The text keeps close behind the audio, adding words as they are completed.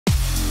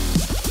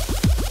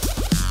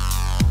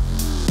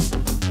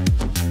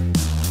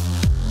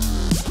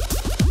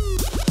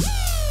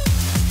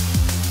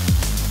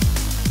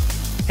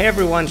Hey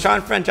everyone,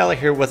 Sean Frangella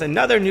here with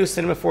another new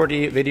Cinema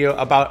 4D video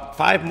about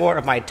 5 more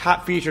of my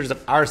top features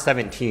of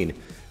R17.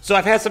 So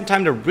I've had some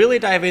time to really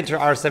dive into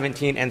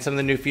R17 and some of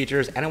the new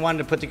features, and I wanted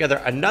to put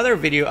together another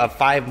video of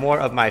 5 more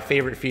of my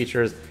favorite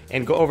features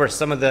and go over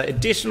some of the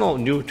additional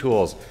new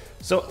tools.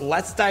 So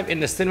let's dive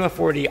into Cinema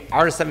 4D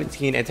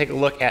R17 and take a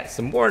look at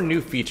some more new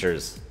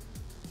features.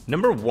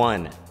 Number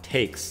 1,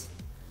 takes.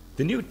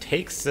 The new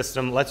takes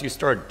system lets you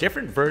store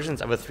different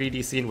versions of a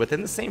 3D scene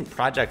within the same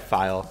project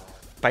file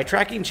by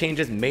tracking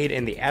changes made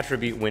in the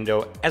attribute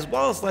window, as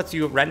well as lets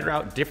you render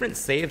out different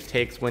saved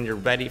takes when you're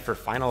ready for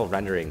final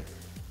rendering.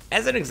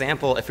 As an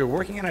example, if you're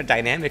working on a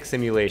dynamic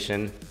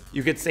simulation,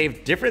 you could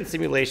save different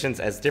simulations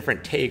as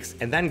different takes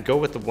and then go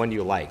with the one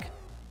you like.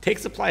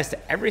 Takes applies to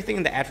everything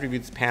in the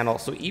attributes panel,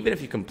 so even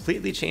if you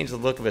completely change the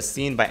look of a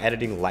scene by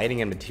editing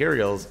lighting and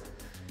materials,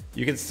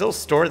 you can still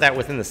store that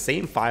within the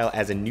same file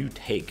as a new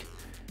take.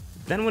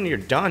 Then when you're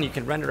done, you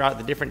can render out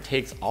the different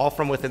takes all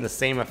from within the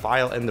same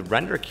file in the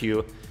render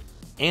queue,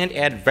 and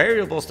add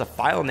variables to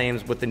file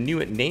names with the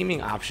new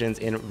naming options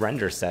in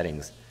render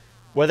settings.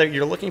 Whether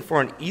you're looking for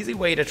an easy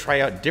way to try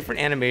out different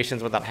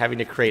animations without having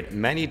to create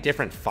many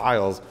different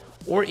files,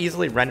 or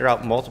easily render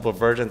out multiple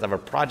versions of a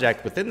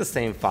project within the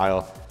same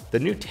file, the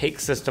new take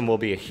system will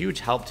be a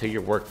huge help to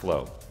your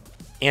workflow.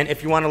 And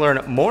if you want to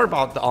learn more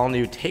about the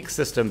all-new take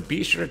system,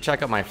 be sure to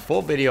check out my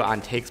full video on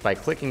takes by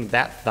clicking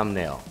that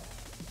thumbnail.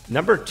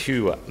 Number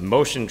 2,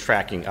 motion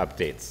tracking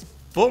updates.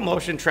 Full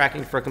motion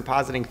tracking for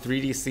compositing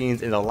 3D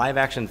scenes in the live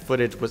action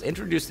footage was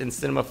introduced in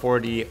Cinema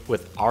 4D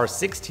with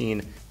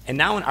R16, and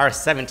now in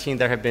R17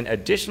 there have been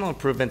additional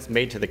improvements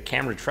made to the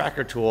camera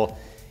tracker tool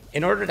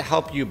in order to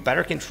help you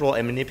better control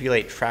and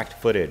manipulate tracked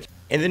footage.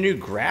 In the new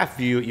graph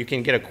view, you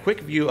can get a quick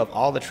view of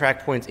all the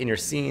track points in your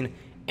scene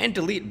and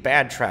delete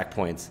bad track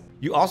points.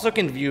 You also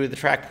can view the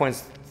track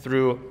points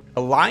through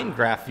a line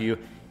graph view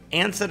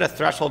and set a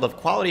threshold of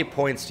quality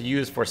points to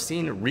use for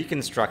scene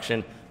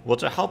reconstruction,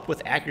 which will help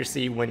with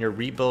accuracy when you're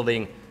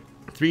rebuilding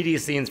 3D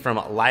scenes from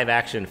live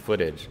action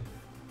footage.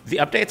 The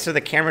updates to the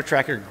camera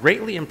tracker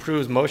greatly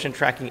improves motion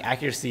tracking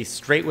accuracy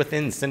straight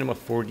within Cinema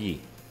 4D.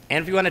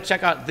 And if you want to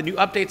check out the new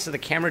updates to the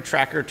camera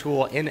tracker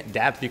tool in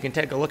depth, you can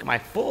take a look at my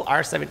full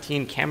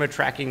R17 camera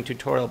tracking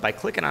tutorial by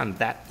clicking on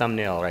that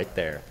thumbnail right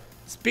there.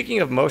 Speaking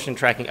of motion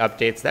tracking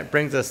updates, that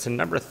brings us to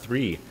number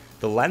 3,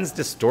 the Lens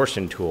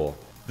Distortion Tool.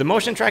 The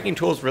motion tracking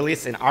tools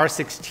released in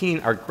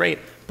R16 are great,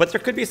 but there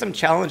could be some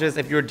challenges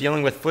if you're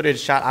dealing with footage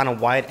shot on a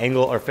wide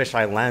angle or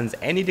fisheye lens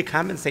and need to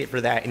compensate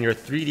for that in your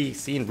 3D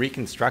scene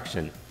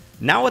reconstruction.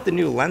 Now with the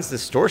new Lens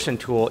Distortion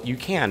Tool, you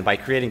can, by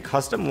creating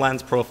custom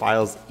lens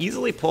profiles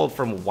easily pulled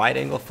from wide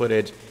angle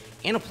footage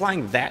and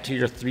applying that to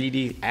your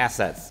 3D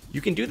assets.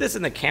 You can do this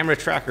in the camera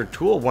tracker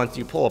tool once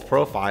you pull a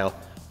profile,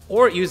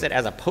 or use it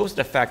as a post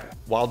effect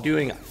while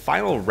doing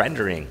final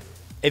rendering.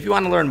 If you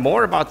want to learn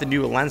more about the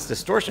new Lens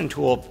Distortion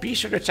Tool, be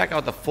sure to check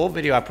out the full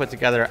video I put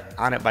together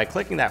on it by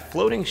clicking that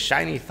floating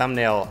shiny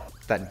thumbnail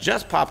that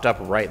just popped up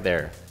right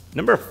there.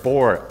 Number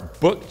 4,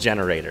 book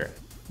generator.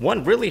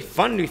 One really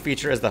fun new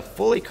feature is the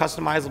fully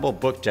customizable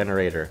book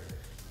generator.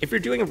 If you're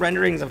doing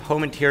renderings of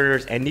home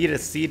interiors and need to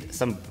seed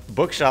some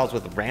bookshelves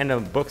with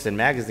random books and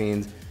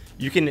magazines,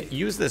 you can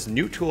use this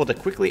new tool to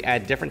quickly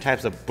add different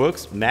types of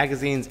books,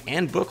 magazines,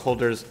 and book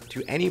holders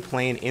to any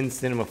plane in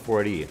Cinema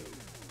 4D.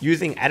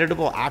 Using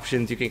editable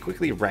options, you can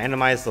quickly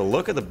randomize the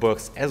look of the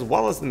books as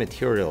well as the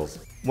materials.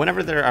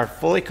 Whenever there are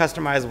fully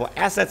customizable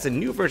assets and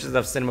new versions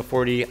of Cinema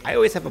 4D, I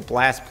always have a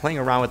blast playing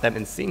around with them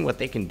and seeing what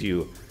they can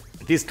do.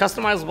 These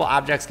customizable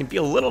objects can be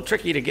a little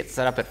tricky to get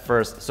set up at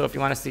first, so if you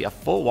want to see a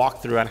full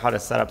walkthrough on how to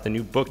set up the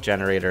new book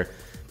generator,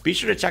 be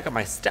sure to check out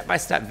my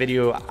step-by-step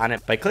video on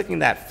it by clicking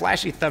that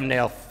flashy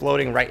thumbnail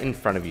floating right in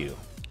front of you.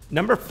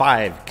 Number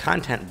 5,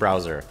 content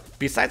browser.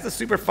 Besides the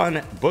super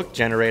fun book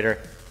generator,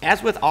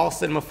 as with all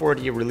Cinema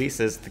 4D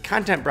releases, the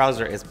content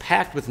browser is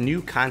packed with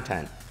new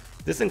content.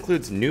 This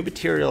includes new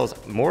materials,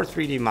 more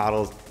 3D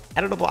models,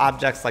 editable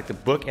objects like the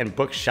book and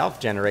bookshelf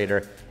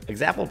generator,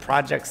 example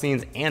project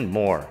scenes, and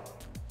more.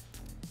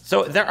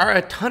 So there are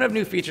a ton of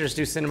new features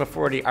to Cinema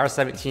 4D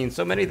R17,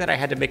 so many that I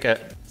had to make a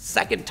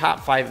second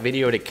top 5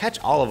 video to catch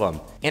all of them.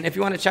 And if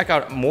you want to check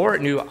out more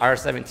new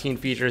R17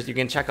 features, you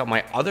can check out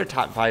my other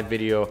top 5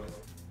 video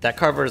that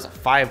covers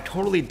 5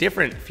 totally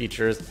different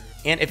features.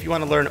 And if you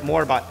want to learn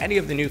more about any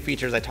of the new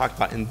features I talked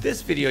about in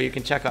this video, you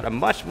can check out a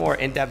much more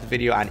in-depth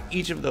video on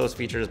each of those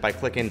features by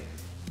clicking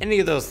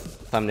any of those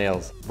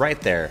thumbnails right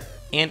there.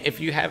 And if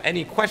you have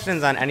any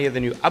questions on any of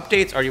the new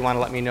updates, or you want to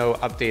let me know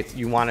updates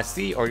you want to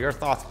see or your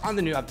thoughts on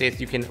the new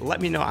updates, you can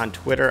let me know on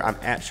Twitter. I'm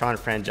at Sean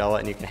Frangella,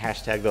 and you can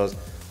hashtag those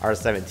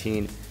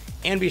R17.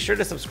 And be sure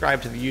to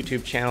subscribe to the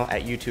YouTube channel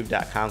at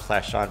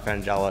youtube.com/Sean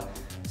Frangella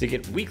to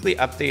get weekly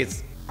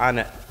updates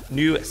on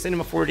new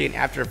Cinema 4D and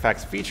After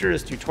Effects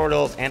features,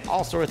 tutorials, and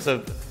all sorts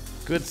of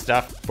good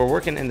stuff for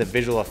working in the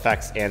visual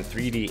effects and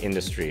 3D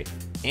industry.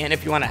 And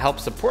if you want to help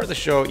support the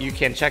show, you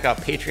can check out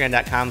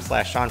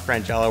patreon.com/Sean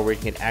Frangella, where you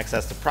can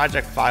access the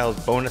project files,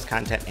 bonus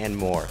content, and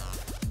more.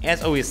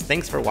 As always,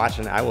 thanks for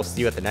watching. I will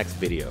see you at the next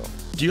video.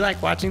 Do you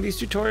like watching these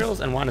tutorials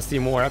and want to see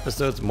more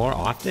episodes more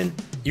often?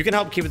 You can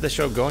help keep the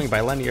show going by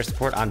lending your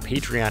support on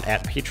Patreon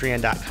at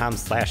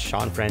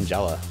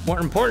patreon.com/SeanFrangella. More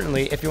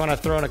importantly, if you want to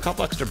throw in a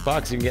couple extra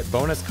bucks, you can get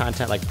bonus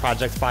content like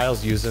project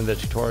files used in the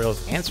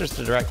tutorials, answers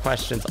to direct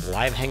questions,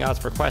 live hangouts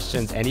for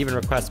questions, and even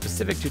request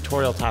specific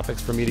tutorial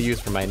topics for me to use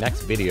for my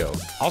next video.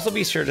 Also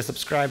be sure to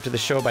subscribe to the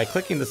show by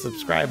clicking the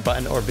subscribe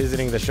button or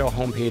visiting the show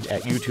homepage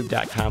at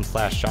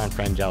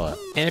youtube.com/SeanFrangella.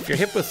 And if you're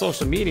hip with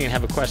social media and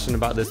have a question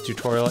about this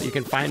tutorial, you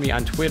can find me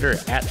on Twitter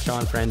at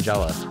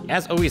SeanFrangella.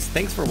 As always,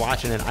 thanks for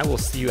watching, and I will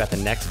see you at the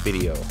next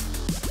video.